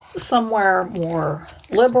somewhere more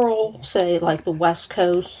liberal, say like the West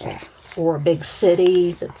Coast or a big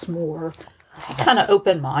city that's more kind of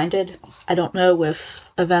open-minded, I don't know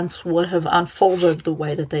if events would have unfolded the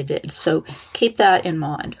way that they did. So keep that in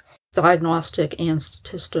mind. Diagnostic and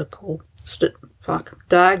statistical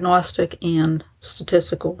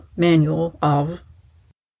manual of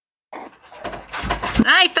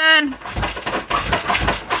Nathan.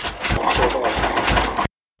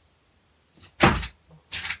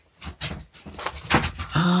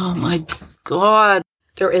 Oh my God.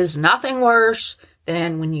 There is nothing worse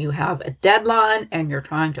than when you have a deadline and you're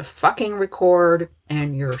trying to fucking record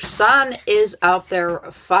and your son is out there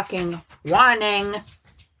fucking whining.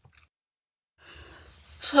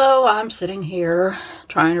 So I'm sitting here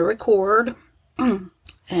trying to record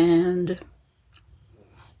and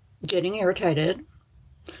getting irritated.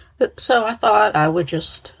 So I thought I would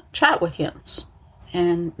just chat with Jens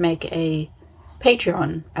and make a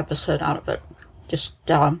Patreon episode out of it.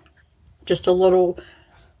 Just a little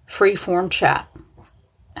free-form chat.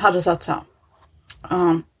 How does that sound?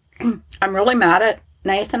 I'm really mad at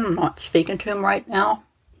Nathan. I'm not speaking to him right now.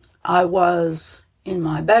 I was in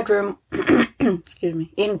my bedroom,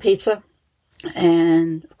 eating pizza.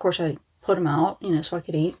 And, of course, I put him out, so I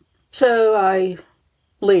could eat. So I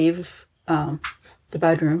leave the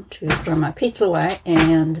bedroom to throw my pizza away,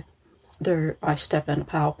 and there I step in a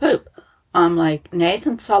pile of poop. I'm like,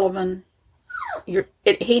 Nathan Sullivan,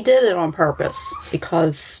 he did it on purpose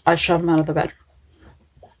because I shut him out of the bedroom.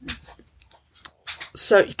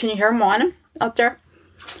 So, can you hear him whining out there?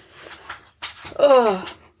 Oh,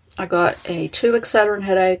 I got a 2 Excedrin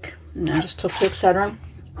headache, and I just took 2 Excedrin.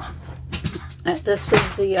 And this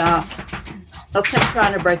is the, that's him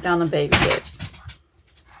trying to break down the baby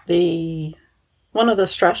gate. One of the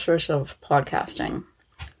stressors of podcasting,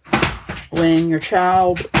 when your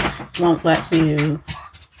child won't let you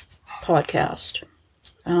podcast.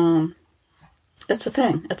 It's a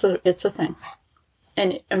thing. It's a thing.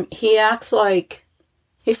 And he acts like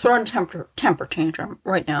he's throwing a temper tantrum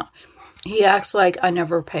right now. He acts like I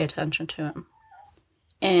never pay attention to him.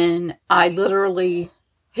 And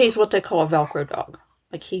he's what they call a Velcro dog.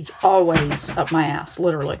 Like, he's always up my ass,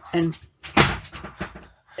 literally. And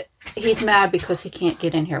he's mad because he can't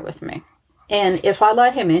get in here with me. And if I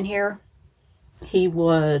let him in here, he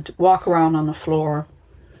would walk around on the floor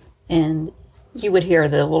and you would hear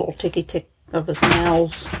the little ticky-tick of his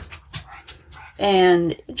nails.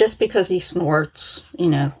 And just because he snorts,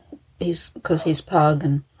 because he's pug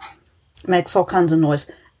and makes all kinds of noise.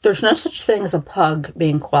 There's no such thing as a pug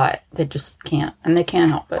being quiet. They just can't. And they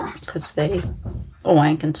can't help it because they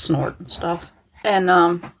oink and snort and stuff. And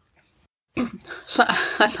so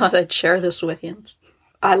I thought I'd share this with you.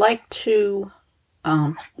 I like to,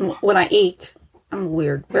 when I eat, I'm a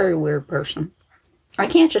weird, very weird person. I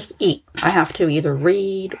can't just eat. I have to either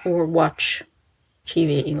read or watch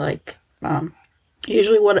TV. Like,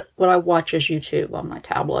 usually what I watch is YouTube on my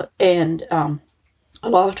tablet. And I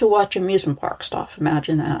love to watch amusement park stuff.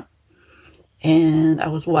 Imagine that. And I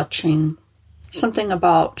was watching something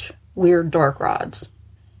about weird dark rides.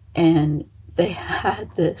 And they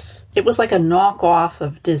had this. It was like a knockoff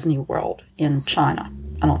of Disney World in China.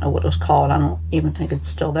 I don't know what it was called. I don't even think it's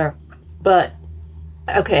still there. But,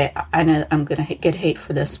 okay, I know I'm going to get hate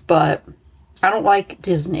for this, but I don't like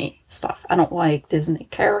Disney stuff. I don't like Disney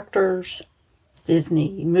characters,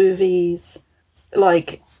 Disney movies,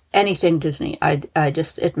 like anything Disney.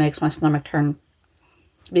 It makes my stomach turn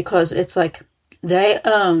because it's like they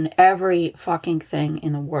own every fucking thing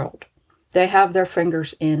in the world. They have their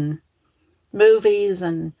fingers in movies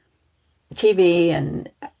and TV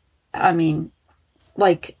and, I mean,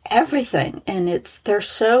 like everything. And they're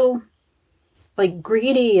so, like,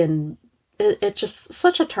 greedy and it's just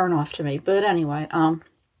such a turnoff to me. But anyway,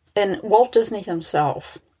 and Walt Disney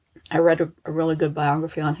himself, I read a really good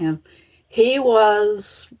biography on him. He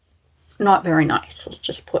was not very nice, let's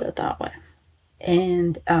just put it that way.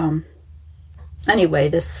 And anyway,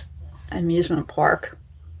 this amusement park,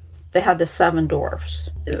 they had the 7 dwarfs,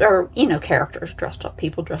 or, characters dressed up,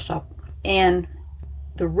 people dressed up. And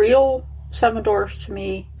the real 7 dwarfs to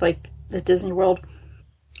me, like the Disney World,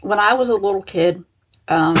 when I was a little kid,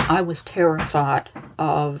 I was terrified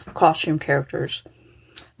of costume characters.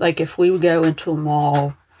 Like, if we would go into a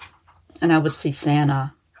mall and I would see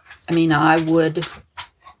Santa, I mean, I would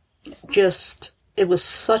just, it was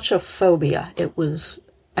such a phobia. It was,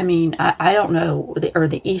 I mean, I don't know, or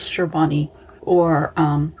the Easter Bunny, or,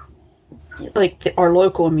 like, our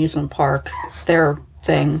local amusement park, their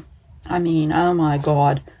thing. I mean, oh my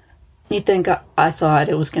God. You'd think I thought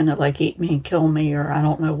it was going to, like, eat me and kill me, or I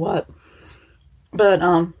don't know what. But,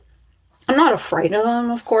 I'm not afraid of them,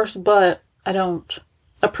 of course, but I don't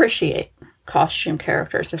appreciate costume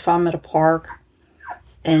characters. If I'm at a park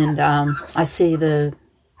and I see the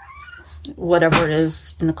whatever it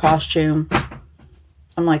is in the costume,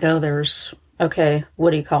 I'm like, oh, okay,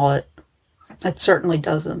 what do you call it? It certainly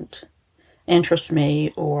doesn't interest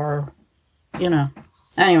me, or,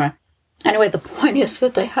 Anyway, the point is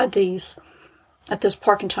that they had these at this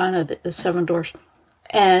park in China, the Seven Dwarfs,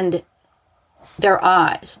 and their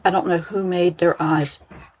eyes, I don't know who made their eyes,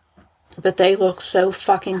 but they looked so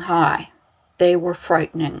fucking high. They were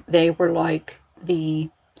frightening. They were like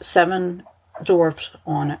the Seven Dwarfs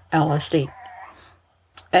on LSD.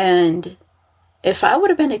 And if I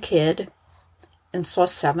would have been a kid and saw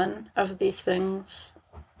 7 of these things,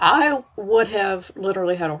 I would have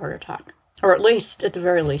literally had a heart attack. Or at the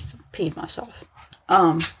very least, peed myself.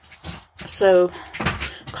 So,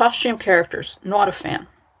 costume characters, not a fan.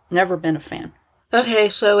 Never been a fan. Okay,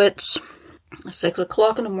 so it's 6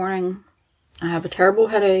 o'clock in the morning. I have a terrible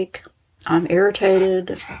headache. I'm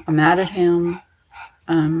irritated. I'm mad at him.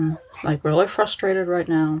 I'm, really frustrated right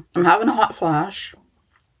now. I'm having a hot flash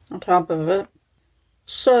on top of it.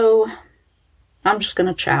 So, I'm just going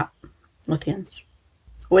to chat with you.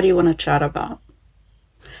 What do you want to chat about?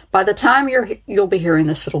 By the time you'll be hearing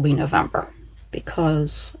this, it'll be November.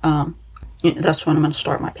 Because that's when I'm going to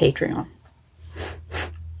start my Patreon.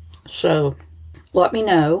 So, let me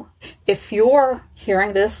know. If you're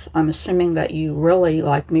hearing this, I'm assuming that you really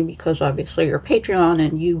like me because obviously you're Patreon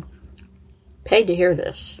and you paid to hear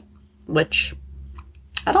this. Which,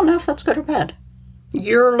 I don't know if that's good or bad.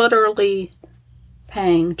 You're literally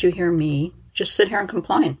paying to hear me just sit here and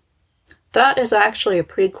complain. That is actually a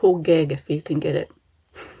pretty cool gig if you can get it.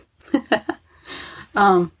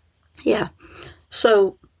 Yeah.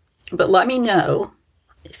 So, but let me know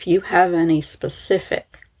if you have any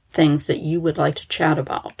specific things that you would like to chat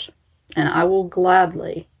about, and I will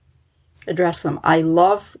gladly address them. I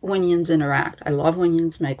love when yins interact. I love when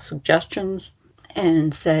yins make suggestions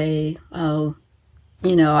and say, oh,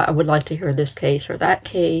 I would like to hear this case or that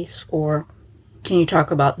case, or can you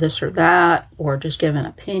talk about this or that, or just give an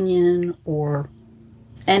opinion, or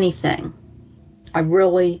anything. I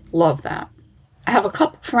really love that. I have a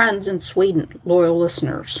couple friends in Sweden, loyal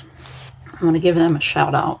listeners. I want to give them a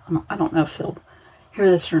shout out. I don't know if they'll hear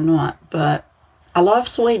this or not, but I love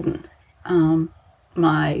Sweden.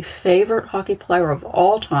 My favorite hockey player of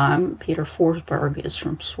all time, Peter Forsberg, is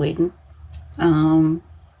from Sweden.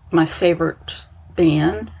 My favorite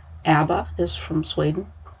band, ABBA, is from Sweden.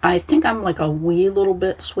 I think I'm like a wee little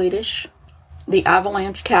bit Swedish. The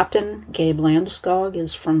Avalanche captain, Gabe Landeskog,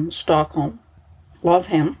 is from Stockholm. Love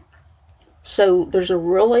him. So there's a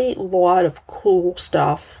really lot of cool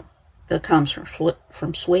stuff that comes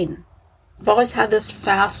from Sweden. I've always had this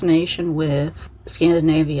fascination with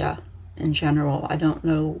Scandinavia in general. I don't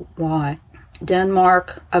know why.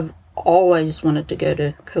 Denmark, I've always wanted to go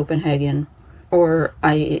to Copenhagen, or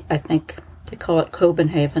I think they call it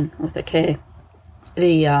Copenhagen with a K.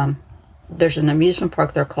 There's an amusement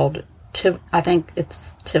park there called I think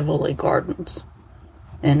it's Tivoli Gardens.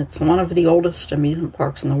 And it's one of the oldest amusement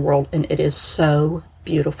parks in the world, and it is so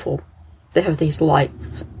beautiful. They have these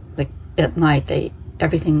lights, at night,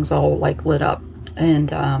 everything's all lit up.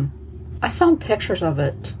 And I found pictures of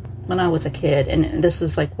it when I was a kid, and this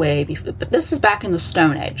is way before, but this is back in the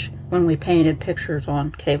Stone Age, when we painted pictures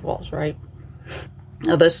on cave walls, right?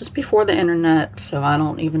 Now, this is before the internet, so I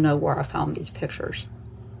don't even know where I found these pictures.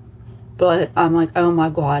 But I'm like, oh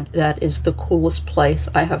my God, that is the coolest place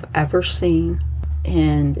I have ever seen.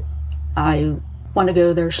 And I want to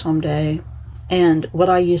go there someday. And what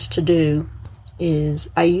I used to do is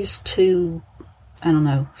I used to,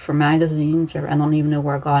 for magazines, or I don't even know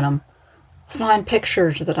where I got them, find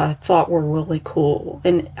pictures that I thought were really cool.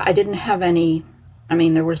 And I didn't have any,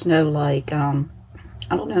 there was no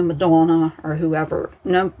Madonna or whoever.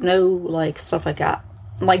 No stuff like that.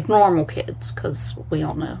 Like normal kids, because we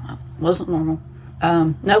all know I wasn't normal.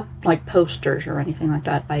 Nope, posters or anything like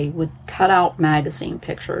that. I would cut out magazine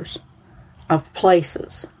pictures of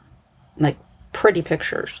places, pretty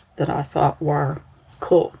pictures that I thought were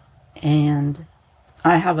cool. And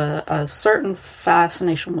I have a certain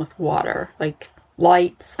fascination with water,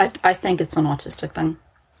 lights. I think it's an autistic thing.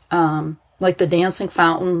 The dancing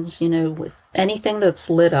fountains, with anything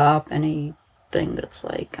that's lit up, anything that's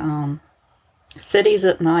cities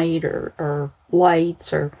at night or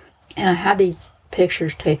lights, and I had these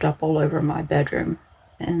pictures taped up all over my bedroom.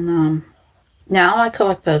 And now I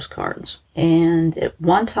collect postcards. And at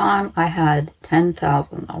one time I had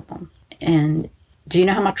 10,000 of them. And do you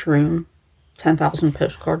know how much room 10,000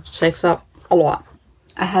 postcards takes up? A lot.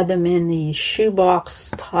 I had them in these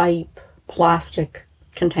shoebox type plastic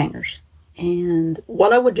containers. And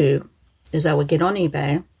what I would do is I would get on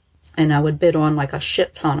eBay and I would bid on like a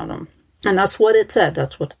shit ton of them. And that's what it said.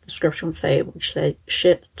 That's what the description would say. It would say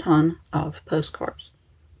shit ton of postcards.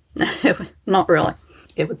 Not really.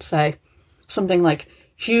 It would say something like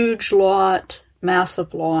huge lot,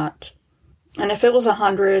 massive lot. And if it was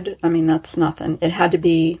 100, I mean, that's nothing. It had to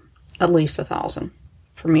be at least 1,000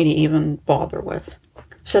 for me to even bother with.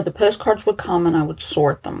 So the postcards would come and I would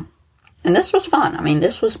sort them. And this was fun. I mean,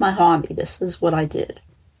 this was my hobby. This is what I did.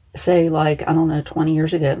 Say, like, I don't know, 20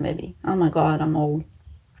 years ago, maybe. Oh, my God, I'm old.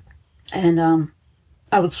 And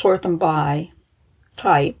I would sort them by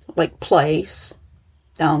type, like place,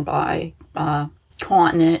 down by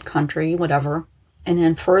continent, country, whatever. And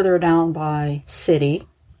then further down by city.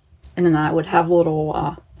 And then I would have little,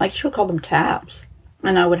 I guess you would call them tabs.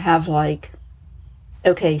 And I would have, like,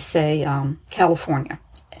 okay, say, California.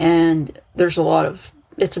 And there's a lot of,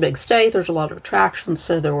 it's a big state, there's a lot of attractions,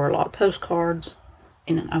 so there were a lot of postcards.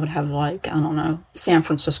 And I would have, like, I don't know, San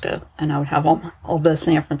Francisco. And I would have all the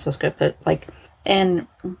San Francisco, and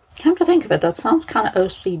come to think of it, that sounds kind of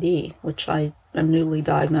OCD, which I am newly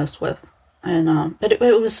diagnosed with. And but it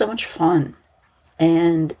was so much fun.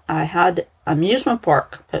 And I had amusement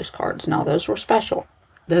park postcards. Now, those were special.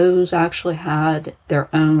 Those actually had their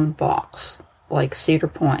own box, like Cedar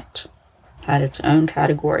Point had its own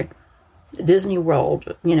category. Disney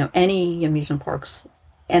World, any amusement parks.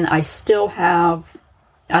 And I still have,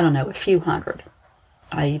 I don't know, a few hundred.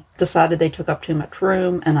 I decided they took up too much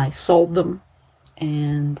room and I sold them.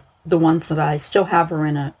 And the ones that I still have are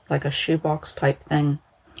in a shoebox type thing.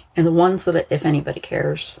 And the ones that, if anybody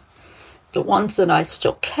cares, the ones that I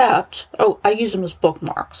still kept, I use them as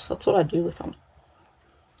bookmarks. That's what I do with them.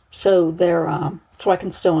 So they're, so I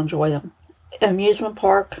can still enjoy them. Amusement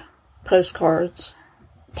park postcards,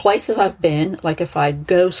 places I've been, like if I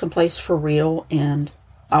go someplace for real, and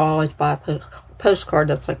I'll always buy a postcard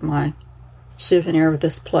that's like my souvenir of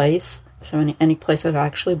this place. So any place I've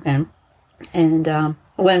actually been. And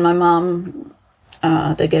when my mom,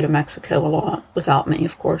 they go to Mexico a lot, without me,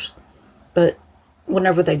 of course. But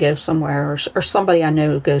whenever they go somewhere, or somebody I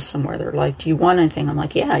know goes somewhere, they're like, do you want anything? I'm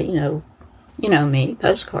like, yeah, you know me,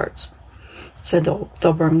 postcards. So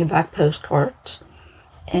they'll bring me back postcards.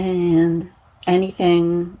 And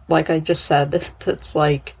anything, like I just said, that's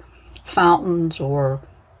like fountains or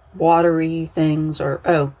watery things,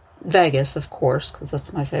 or, Vegas, of course, because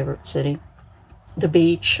that's my favorite city. The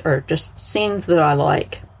beach, or just scenes that I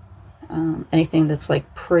like. Anything that's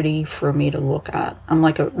like pretty for me to look at. I'm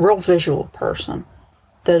like a real visual person.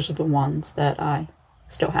 Those are the ones that I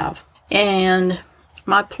still have. And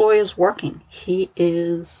my ploy is working. He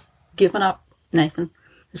is giving up, Nathan.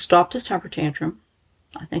 He stopped his temper tantrum.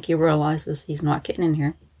 I think he realizes he's not getting in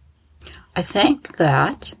here. I think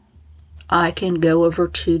that I can go over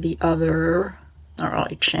to the other, not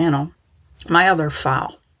really channel, my other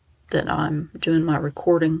file that I'm doing my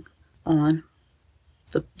recording on.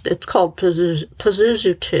 It's called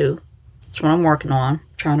Pazuzu 2. That's what I'm working on.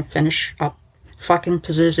 Trying to finish up fucking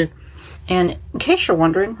Pazuzu. And in case you're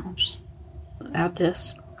wondering, I'll just add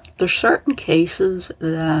this. There's certain cases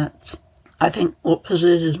that I think,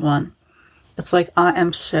 Pazuzu's one. It's like, I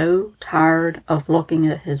am so tired of looking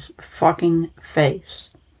at his fucking face.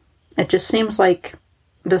 It just seems like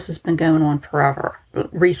this has been going on forever,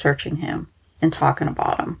 researching him and talking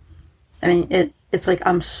about him. I mean, it's like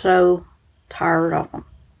I'm so tired of them.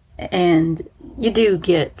 And you do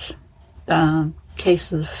get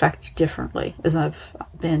cases affected differently, as I've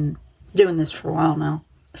been doing this for a while now.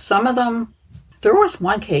 Some of them, there was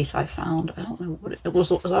one case I found, I don't know what it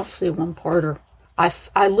was obviously a one-parter.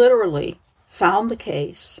 I literally found the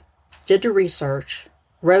case, did the research,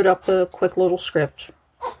 wrote up a quick little script,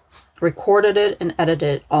 recorded it and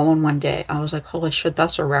edited it all in one day. I was like, holy shit,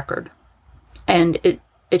 that's a record. And it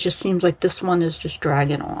just seems like this one is just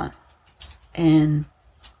dragging on. And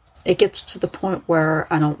it gets to the point where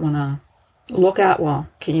I don't want to look at, well,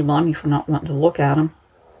 can you blame me for not wanting to look at them?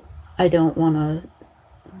 I don't want to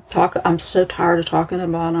talk. I'm so tired of talking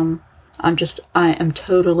about them. I am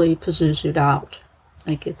totally Pazuzu'd out.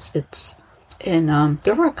 Like and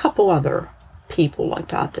there were a couple other people like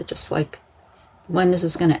that just like, when is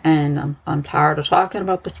this going to end? I'm tired of talking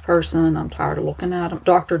about this person. I'm tired of looking at him.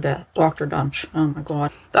 Dr. Death, Dr. Dunch. Oh my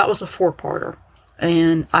God. That was a 4-parter.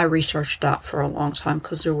 And I researched that for a long time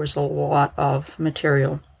because there was a lot of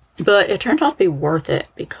material. But it turned out to be worth it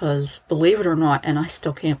because, believe it or not, and I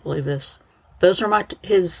still can't believe this, those are it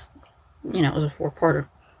was a 4-parter.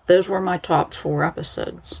 Those were my top 4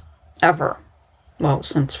 episodes ever. Well,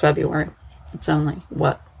 since February. It's only,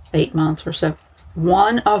 8 months or so.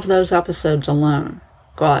 One of those episodes alone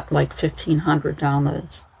got like 1,500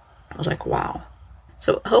 downloads. I was like, wow.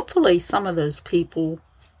 So hopefully some of those people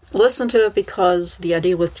listen to it, because the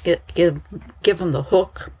idea was to give them the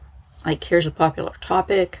hook. Like, here's a popular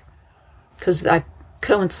topic. Because I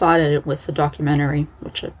coincided it with the documentary,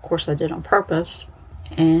 which of course I did on purpose.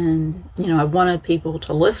 And, I wanted people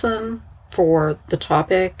to listen for the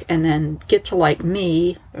topic and then get to like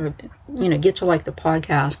me, or, get to like the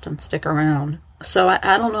podcast and stick around. So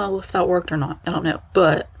I don't know if that worked or not. I don't know.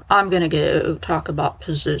 But I'm going to go talk about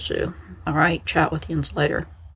Pazuzu. All right. Chat with you later.